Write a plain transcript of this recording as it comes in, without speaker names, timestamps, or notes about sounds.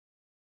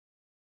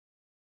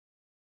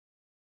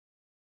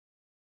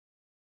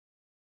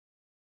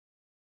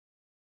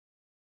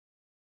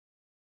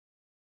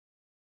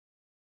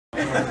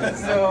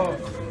So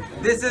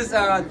this is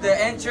the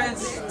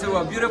entrance to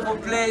a beautiful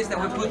place that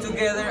we put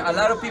together. A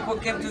lot of people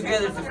came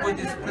together to put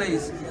this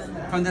place.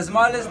 From the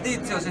smallest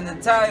details in the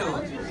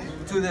tile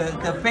to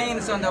the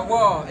paints on the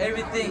wall,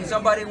 everything.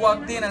 Somebody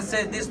walked in and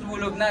said this will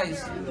look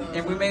nice,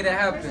 and we made it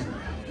happen.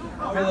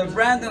 Brother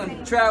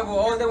Brandon traveled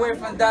all the way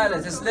from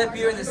Dallas and slept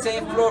here in the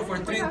same floor for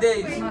 3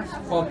 days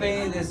while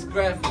painting this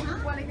graphic.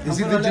 Is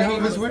he the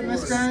Jehovah's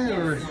Witness guy,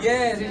 or?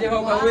 Yes, he's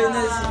Jehovah's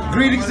Witness.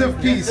 Greetings of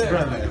peace,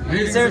 brother.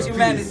 He serves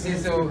humanity,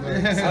 so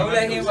I will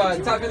let him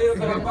talk a little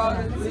bit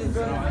about it, please,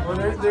 brother. Well,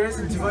 there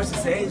isn't too much to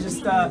say.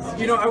 Just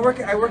you know, I work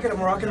at a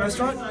Moroccan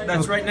restaurant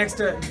that's right next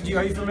to.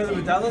 Are you familiar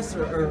with Dallas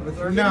or with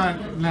Irving?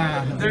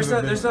 Nah. There's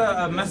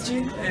a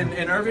masjid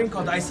in Irving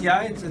called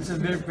ICI. It's a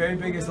very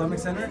big Islamic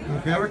center.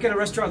 Okay. I work at a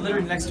restaurant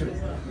literally next to it.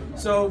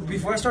 So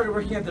before I started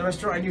working at the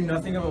restaurant, I knew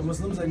nothing about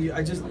Muslims. I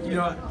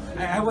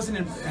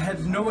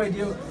had no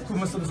idea who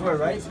Muslims were,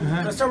 right? So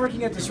I started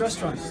working at this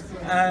restaurant,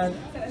 and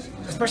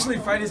especially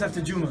Fridays after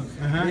Juma,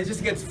 it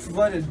just gets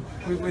flooded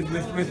with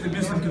the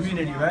Muslim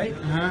community, right?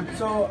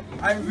 So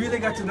I really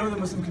got to know the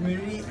Muslim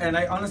community, and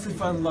I honestly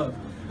fell in love.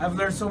 I've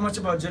learned so much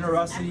about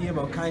generosity,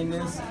 about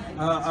kindness. You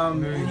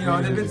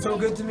know, they've been so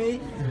good to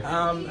me,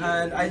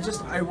 and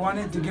I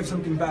wanted to give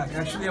something back.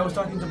 Actually, I was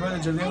talking to Brother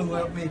Jalil, who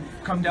helped me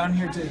come down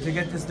here to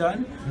get this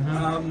done.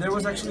 There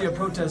was actually a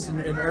protest in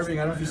Irving.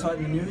 I don't know if you saw it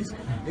in the news.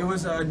 It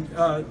was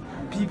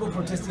people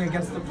protesting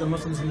against the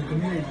Muslims in the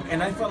community,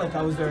 and I felt like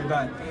that was very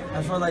bad.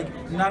 I felt like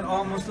not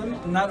all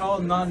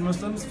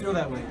non-Muslims feel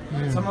that way.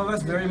 Some of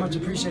us very much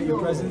appreciate your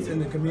presence in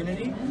the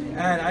community,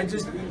 and I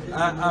just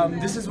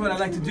this is what I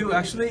like to do.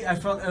 Actually, I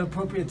felt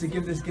appropriate to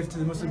give this gift to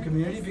the Muslim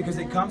community because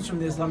it comes from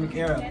the Islamic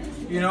era.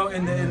 You know,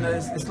 in the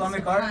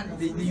Islamic art,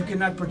 you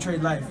cannot portray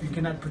life. You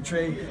cannot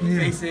portray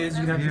faces.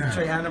 You cannot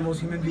portray animals,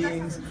 human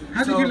beings.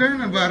 How did you learn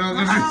about all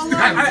of this stuff?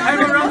 I'm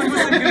around the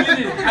Muslim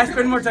community. I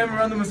spend more time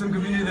around the Muslim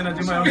community than I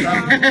do my own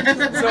family.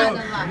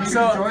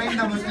 So Join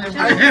the Muslim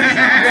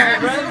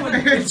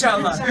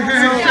Inshallah.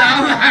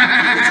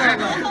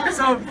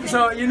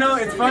 So you know,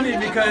 it's funny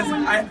because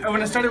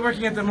when I started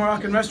working at the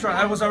Moroccan restaurant,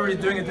 I was already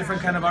doing a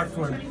different kind of art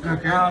form.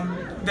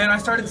 Then I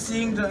started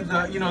seeing the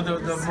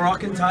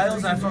Moroccan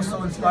tiles, and I felt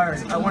so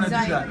inspired. I want to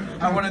do that.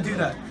 I want to do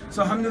that.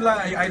 So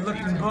alhamdulillah, I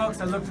looked in books,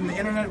 I looked in the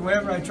internet,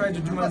 wherever I tried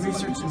to do my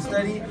research and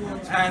study,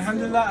 and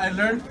alhamdulillah, I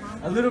learned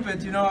a little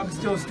bit. You know, I'm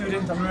still a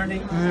student, I'm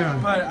learning,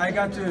 but I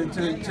got to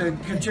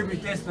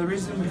contribute this. The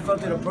reason we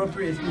felt it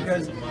appropriate is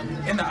because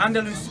in the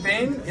Andalus,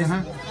 Spain,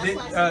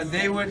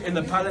 they would, in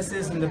the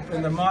palaces, in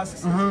the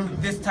mosques,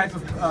 this type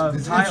of tile.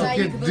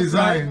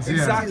 Designs,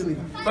 Exactly.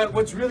 But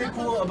what's really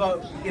cool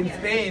about in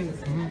Spain,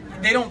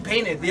 they don't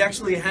paint it. They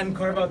actually hand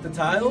carve out the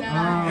tile,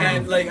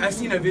 and like I've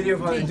seen a video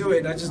of how to do it,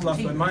 and I just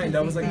lost my mind.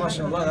 I was like,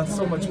 mashallah, that's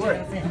so much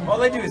work.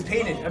 All I do is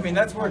paint it. I mean,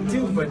 that's work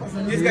too, but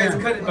these guys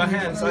cut it by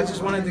hand, so I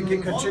just wanted to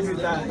contribute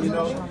that, you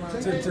know,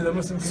 to the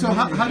Muslim community. So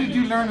how did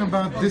you learn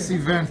about this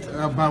event,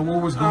 about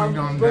what was going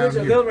on Brother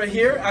down here? Jalil right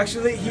here,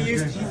 actually,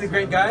 he's a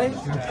great guy.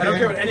 I don't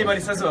care what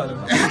anybody says about him.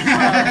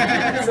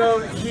 So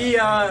he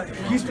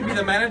used to be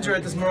the manager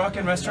at this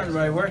Moroccan restaurant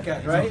where I work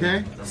at, right?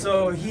 Okay.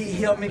 So he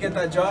helped me get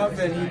that job,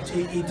 and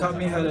he taught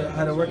me how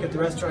to work at the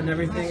restaurant and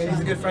everything, and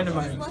he's a good friend of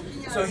mine.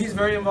 So he's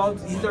very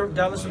involved. He's the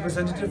Dallas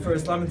representative for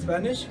Islam and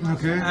Spanish,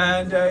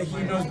 and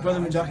he knows Brother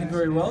Mujahid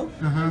very well.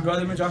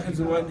 Brother Mujahid's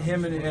the one,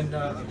 him and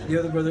the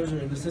other brothers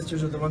or the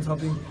sisters are the ones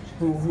helping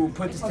who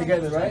put this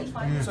together, right?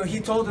 So he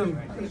told him,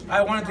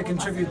 I wanted to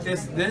contribute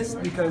this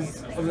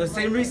because of the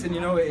same reason,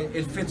 you know,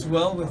 it fits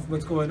well with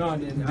what's going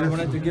on, and I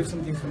wanted to give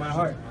something from my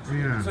heart.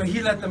 So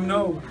he let them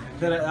know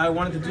that I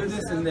wanted to do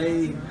this, and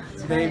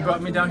they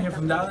brought me down here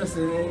from Dallas,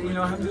 and you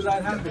know, alhamdulillah,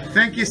 it happened.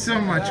 Thank you so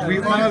much. We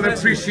all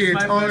appreciate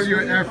all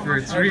your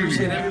efforts, really. I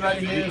appreciate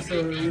everybody here,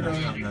 so you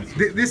know.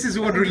 This is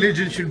what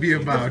religion should be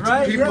about.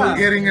 People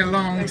getting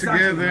along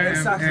together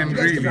and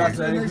really. I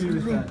agree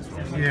with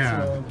that.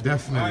 Yeah,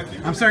 definitely.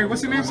 I'm sorry,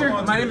 what's your name, sir?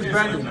 My name is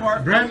Brandon.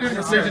 Brandon,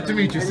 it's a pleasure to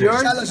meet you, sir.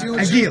 Yours?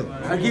 Agil.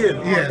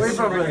 Agil. Yes. Where are you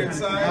from, brother?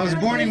 I was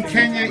born in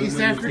Kenya, East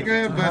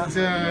Africa, but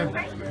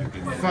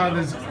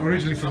father's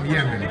originally from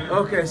Yemen.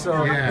 Okay,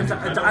 so it's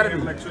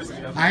Arabic.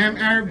 I am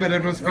Arab, but I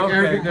don't speak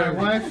Arabic. My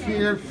wife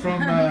here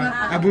from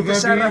Abu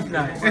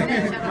Dhabi.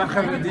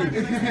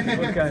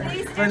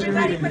 Okay. Pleasure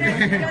meeting you.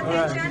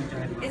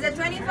 Is a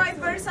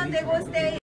 25% they go stay